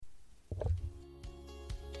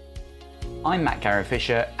I'm Matt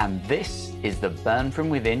Garrow-Fisher, and this is the Burn From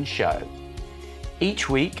Within show. Each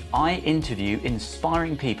week, I interview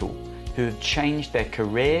inspiring people who have changed their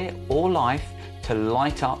career or life to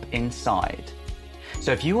light up inside.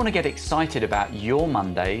 So if you want to get excited about your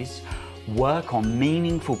Mondays, work on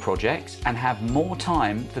meaningful projects, and have more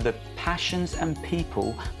time for the passions and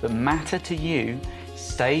people that matter to you,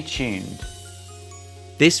 stay tuned.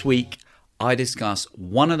 This week, I discuss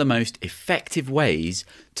one of the most effective ways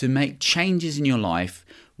to make changes in your life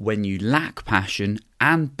when you lack passion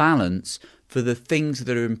and balance for the things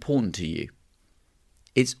that are important to you.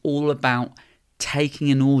 It's all about taking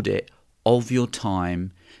an audit of your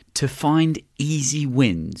time to find easy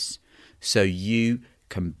wins so you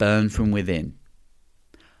can burn from within.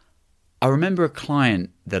 I remember a client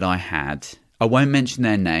that I had. I won't mention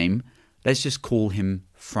their name. Let's just call him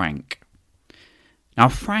Frank. Now,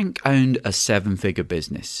 Frank owned a 7-figure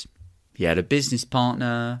business. He had a business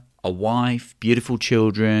partner, a wife, beautiful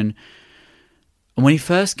children. And when he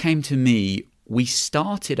first came to me, we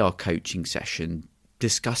started our coaching session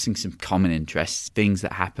discussing some common interests, things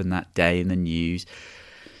that happened that day in the news.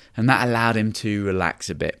 And that allowed him to relax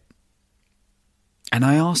a bit. And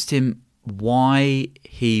I asked him why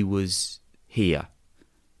he was here.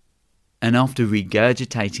 And after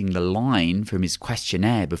regurgitating the line from his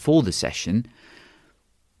questionnaire before the session,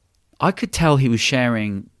 I could tell he was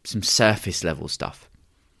sharing some surface level stuff.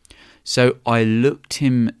 So I looked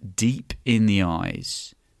him deep in the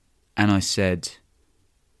eyes and I said,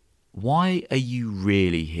 "Why are you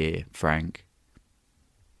really here, Frank?"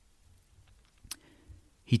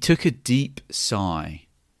 He took a deep sigh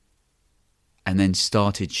and then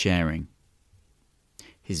started sharing.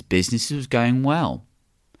 His business was going well,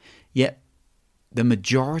 yet the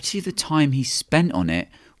majority of the time he spent on it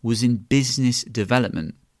was in business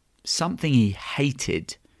development. Something he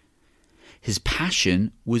hated. His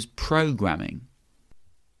passion was programming.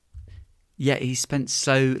 Yet he spent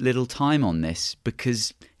so little time on this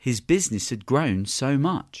because his business had grown so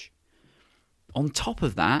much. On top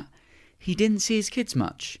of that, he didn't see his kids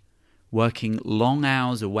much, working long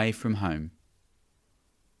hours away from home.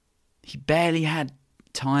 He barely had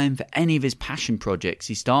time for any of his passion projects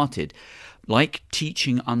he started, like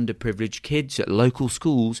teaching underprivileged kids at local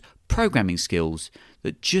schools programming skills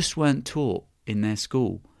that just weren't taught in their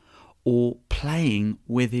school, or playing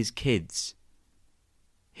with his kids.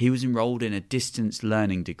 He was enrolled in a distance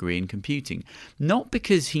learning degree in computing, not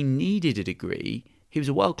because he needed a degree, he was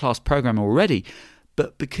a world-class programmer already,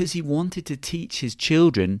 but because he wanted to teach his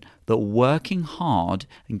children that working hard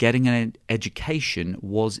and getting an education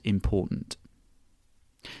was important.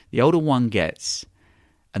 The older one gets,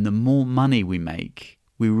 and the more money we make,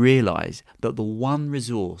 we realise that the one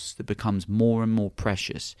resource that becomes more and more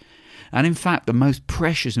precious, and in fact the most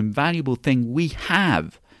precious and valuable thing we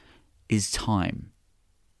have, is time.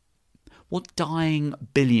 What dying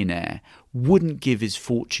billionaire wouldn't give his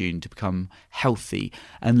fortune to become healthy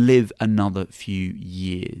and live another few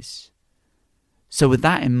years? So with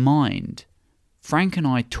that in mind, Frank and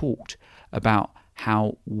I talked about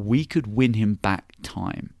how we could win him back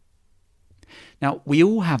time. Now, we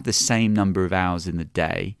all have the same number of hours in the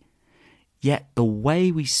day, yet the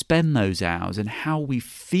way we spend those hours and how we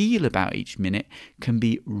feel about each minute can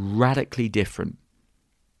be radically different.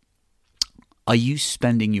 Are you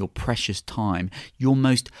spending your precious time, your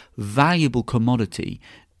most valuable commodity,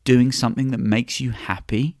 doing something that makes you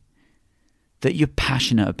happy, that you're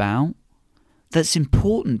passionate about, that's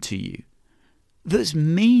important to you, that's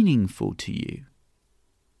meaningful to you?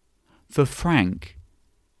 For Frank,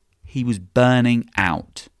 he was burning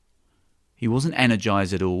out. He wasn't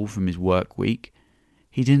energized at all from his work week.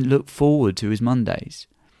 He didn't look forward to his Mondays.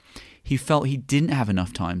 He felt he didn't have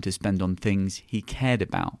enough time to spend on things he cared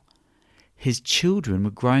about. His children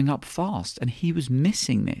were growing up fast and he was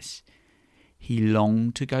missing this. He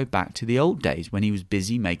longed to go back to the old days when he was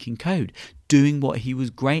busy making code, doing what he was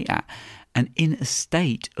great at, and in a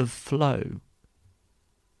state of flow.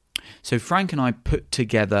 So Frank and I put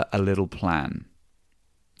together a little plan.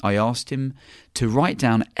 I asked him to write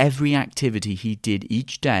down every activity he did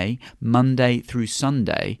each day, Monday through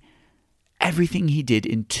Sunday, everything he did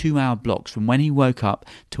in 2-hour blocks from when he woke up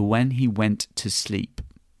to when he went to sleep.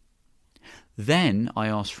 Then I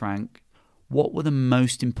asked Frank what were the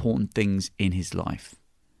most important things in his life.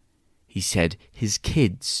 He said his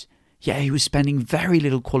kids. Yeah, he was spending very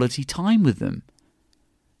little quality time with them.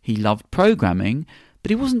 He loved programming, but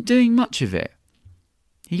he wasn't doing much of it.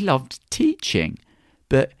 He loved teaching,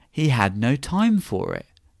 but he had no time for it.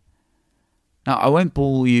 Now, I won't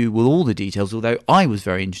bore you with all the details, although I was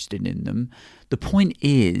very interested in them. The point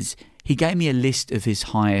is, He gave me a list of his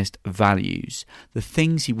highest values, the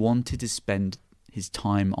things he wanted to spend his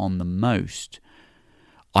time on the most.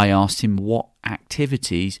 I asked him what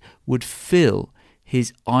activities would fill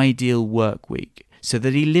his ideal work week so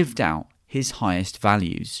that he lived out his highest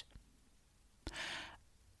values.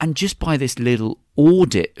 And just by this little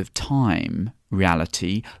audit of time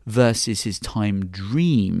reality versus his time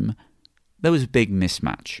dream, there was a big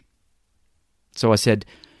mismatch. So I said,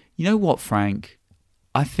 you know what, Frank?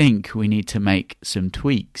 I think we need to make some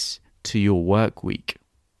tweaks to your work week.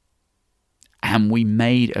 And we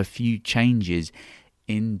made a few changes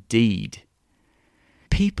indeed.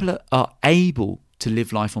 People are able to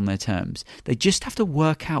live life on their terms. They just have to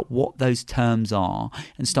work out what those terms are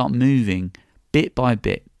and start moving bit by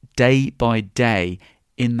bit, day by day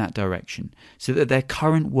in that direction so that their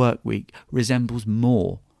current work week resembles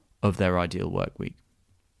more of their ideal work week.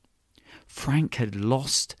 Frank had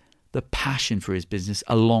lost the passion for his business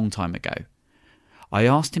a long time ago. I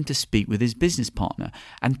asked him to speak with his business partner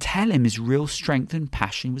and tell him his real strength and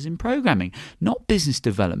passion was in programming, not business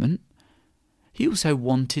development. He also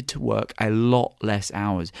wanted to work a lot less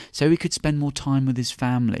hours so he could spend more time with his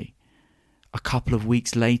family. A couple of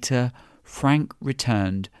weeks later, Frank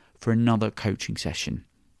returned for another coaching session.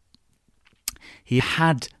 He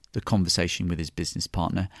had the conversation with his business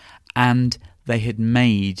partner and they had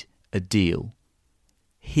made a deal.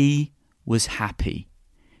 He was happy.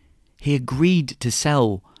 He agreed to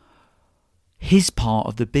sell his part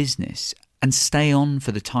of the business and stay on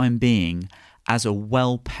for the time being as a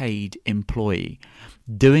well-paid employee,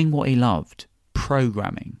 doing what he loved,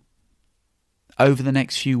 programming. Over the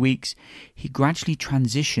next few weeks, he gradually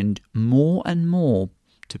transitioned more and more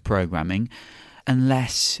to programming and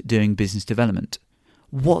less doing business development.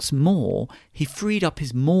 What's more, he freed up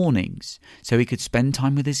his mornings so he could spend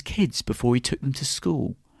time with his kids before he took them to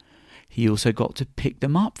school. He also got to pick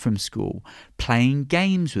them up from school, playing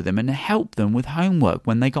games with them and help them with homework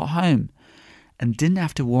when they got home, and didn't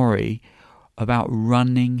have to worry about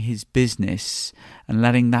running his business and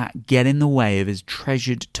letting that get in the way of his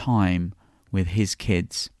treasured time with his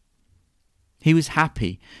kids. He was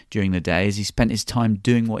happy during the day as he spent his time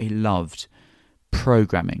doing what he loved,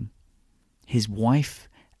 programming. His wife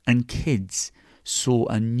and kids saw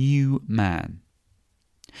a new man.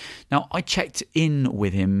 Now, I checked in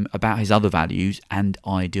with him about his other values and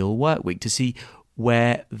ideal work week to see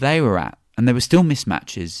where they were at, and there were still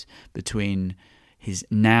mismatches between his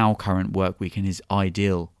now current work week and his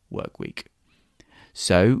ideal work week.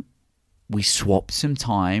 So we swapped some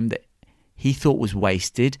time that he thought was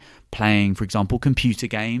wasted playing, for example, computer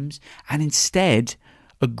games, and instead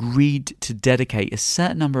agreed to dedicate a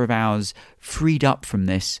certain number of hours freed up from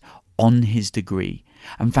this on his degree,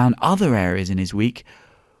 and found other areas in his week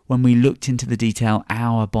when we looked into the detail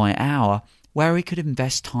hour by hour where he could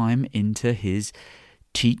invest time into his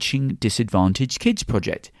teaching disadvantaged kids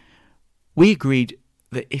project. We agreed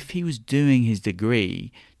that if he was doing his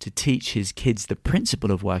degree to teach his kids the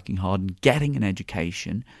principle of working hard and getting an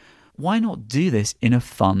education, why not do this in a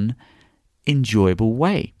fun, enjoyable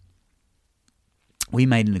way? We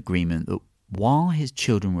made an agreement that while his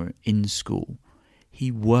children were in school,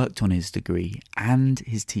 he worked on his degree and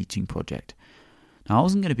his teaching project. Now, I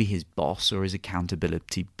wasn't going to be his boss or his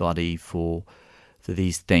accountability buddy for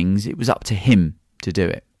these things. It was up to him to do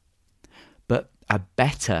it. But a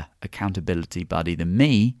better accountability buddy than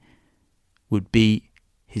me would be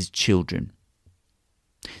his children.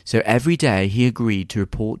 So every day he agreed to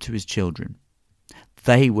report to his children.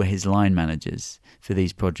 They were his line managers for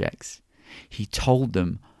these projects. He told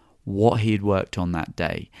them what he had worked on that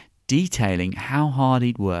day, detailing how hard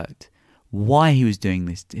he'd worked, why he was doing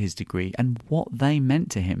his degree, and what they meant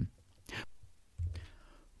to him.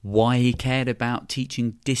 Why he cared about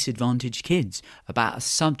teaching disadvantaged kids, about a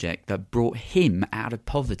subject that brought him out of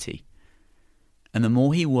poverty. And the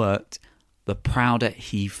more he worked, the prouder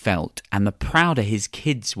he felt, and the prouder his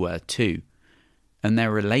kids were too. And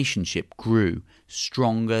their relationship grew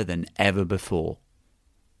stronger than ever before.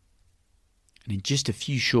 And in just a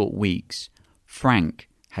few short weeks, Frank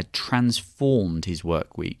had transformed his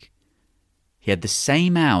work week. He had the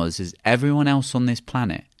same hours as everyone else on this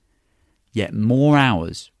planet, yet more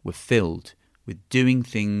hours were filled with doing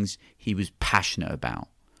things he was passionate about.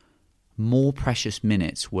 More precious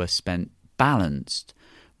minutes were spent balanced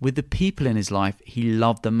with the people in his life he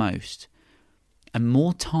loved the most, and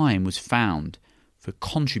more time was found for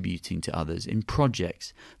contributing to others in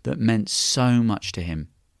projects that meant so much to him.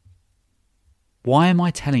 Why am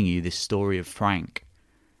I telling you this story of Frank?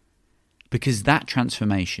 Because that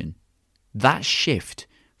transformation, that shift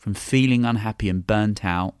from feeling unhappy and burnt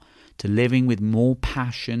out to living with more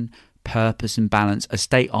passion, purpose and balance, a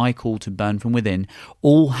state I call to burn from within,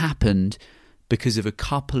 all happened because of a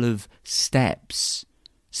couple of steps,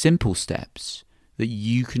 simple steps, that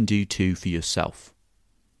you can do too for yourself.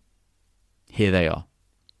 Here they are.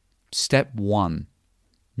 Step 1,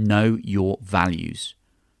 know your values.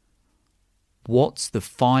 What's the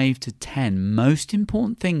 5 to 10 most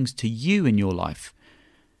important things to you in your life?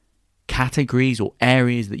 Categories or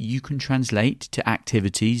areas that you can translate to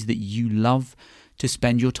activities that you love to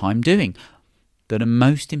spend your time doing, that are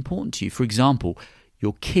most important to you. For example,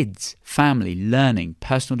 your kids, family, learning,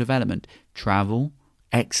 personal development, travel,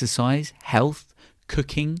 exercise, health,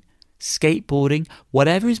 cooking, skateboarding,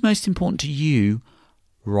 whatever is most important to you,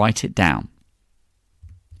 write it down.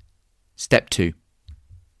 Step 2.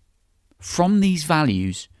 From these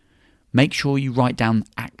values, make sure you write down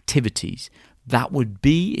activities that would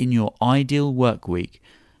be in your ideal work week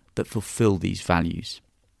that fulfill these values.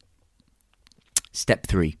 Step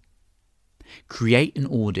 3. Create an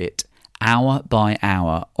audit hour by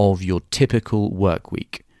hour of your typical work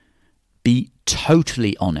week. Be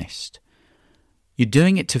totally honest. You're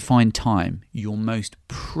doing it to find time, your most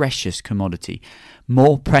precious commodity,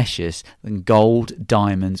 more precious than gold,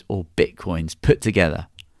 diamonds, or bitcoins put together.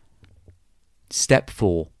 Step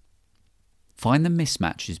 4. Find the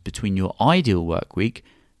mismatches between your ideal work week,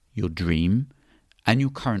 your dream, and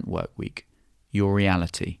your current work week, your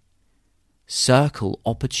reality. Circle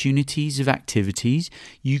opportunities of activities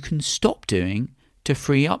you can stop doing to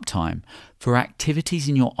free up time for activities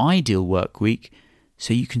in your ideal work week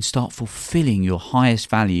so you can start fulfilling your highest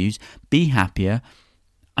values, be happier,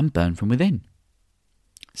 and burn from within.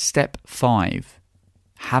 Step 5.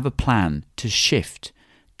 Have a plan to shift,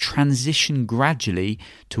 transition gradually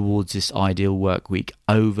towards this ideal work week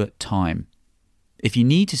over time. If you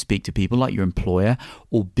need to speak to people like your employer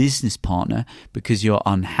or business partner because you're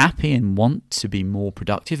unhappy and want to be more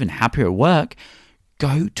productive and happier at work,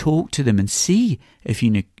 go talk to them and see if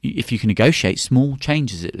you can negotiate small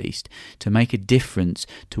changes at least to make a difference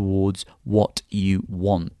towards what you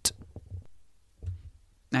want.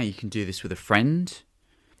 Now you can do this with a friend,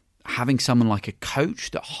 having someone like a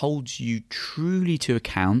coach that holds you truly to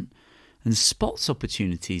account and spots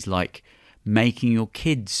opportunities like making your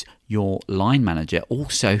kids your line manager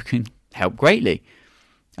also can help greatly.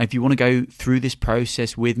 If you want to go through this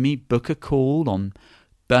process with me, book a call on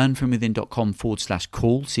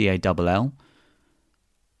burnfromwithin.com/call, CALL.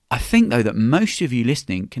 I think though that most of you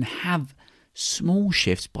listening can have small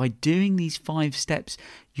shifts by doing these 5 steps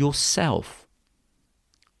yourself.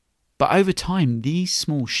 But over time, these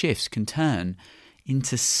small shifts can turn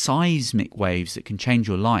into seismic waves that can change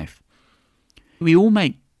your life. We all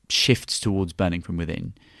make shifts towards burning from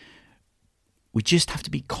within. We just have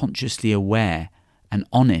to be consciously aware and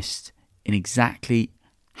honest in exactly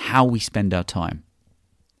how we spend our time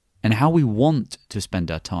and how we want to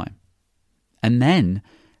spend our time. And then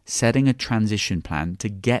setting a transition plan to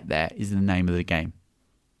get there is the name of the game.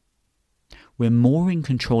 We're more in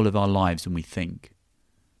control of our lives than we think.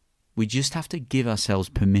 We just have to give ourselves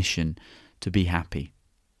permission to be happy.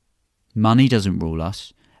 Money doesn't rule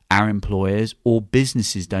us. Our employers or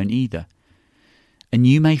businesses don't either. And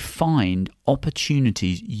you may find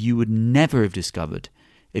opportunities you would never have discovered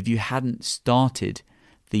if you hadn't started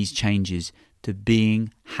these changes to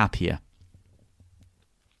being happier.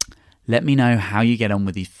 Let me know how you get on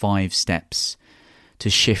with these 5 steps to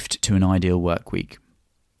shift to an ideal work week.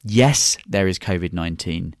 Yes, there is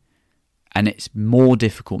COVID-19, and it's more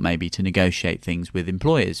difficult maybe to negotiate things with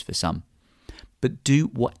employers for some. But do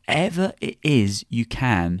whatever it is you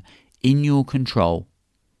can in your control.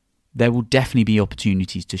 There will definitely be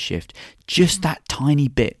opportunities to shift just that tiny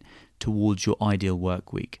bit towards your ideal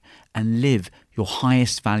work week and live your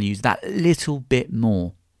highest values that little bit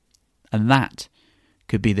more. And that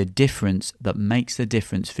could be the difference that makes the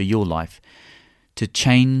difference for your life, to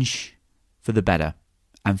change for the better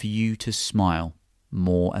and for you to smile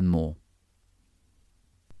more and more.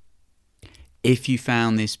 If you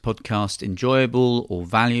found this podcast enjoyable or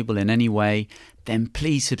valuable in any way, then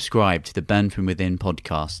please subscribe to the Burn From Within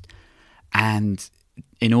podcast. And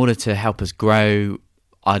in order to help us grow,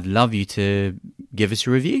 I'd love you to give us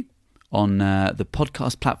a review on the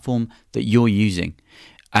podcast platform that you're using.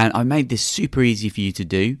 And I made this super easy for you to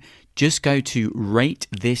do. Just go to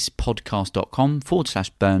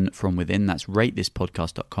ratethispodcast.com/burn-from-within. That's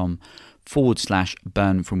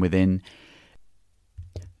ratethispodcast.com/burn-from-within.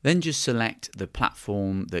 Then just select the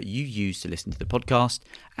platform that you use to listen to the podcast,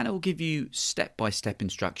 and it will give you step-by-step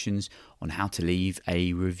instructions on how to leave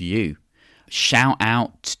a review. Shout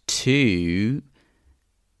out to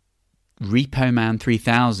Repo Man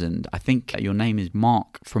 3000, I think your name is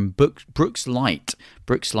Mark from Brooks Light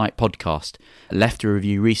podcast, left a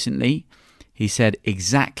review recently. He said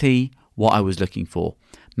exactly what I was looking for.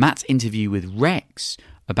 Matt's interview with Rex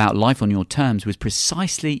about life on your terms was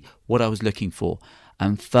precisely what I was looking for,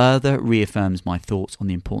 and further reaffirms my thoughts on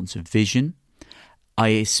the importance of vision. I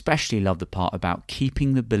especially love the part about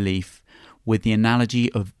keeping the belief with the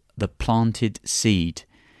analogy of the planted seed.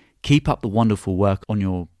 Keep up the wonderful work on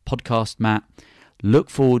your podcast, Matt. Look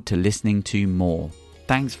forward to listening to more.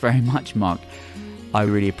 Thanks very much, Mark. I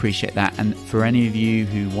really appreciate that. And for any of you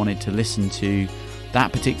who wanted to listen to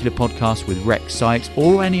that particular podcast with Rex Sykes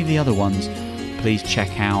or any of the other ones, please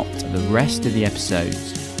check out the rest of the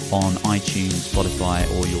episodes on iTunes, Spotify,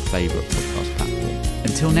 or your favourite podcast platform.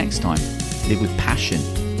 Until next time, live with passion,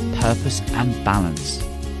 purpose, and balance,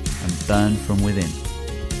 and burn from within.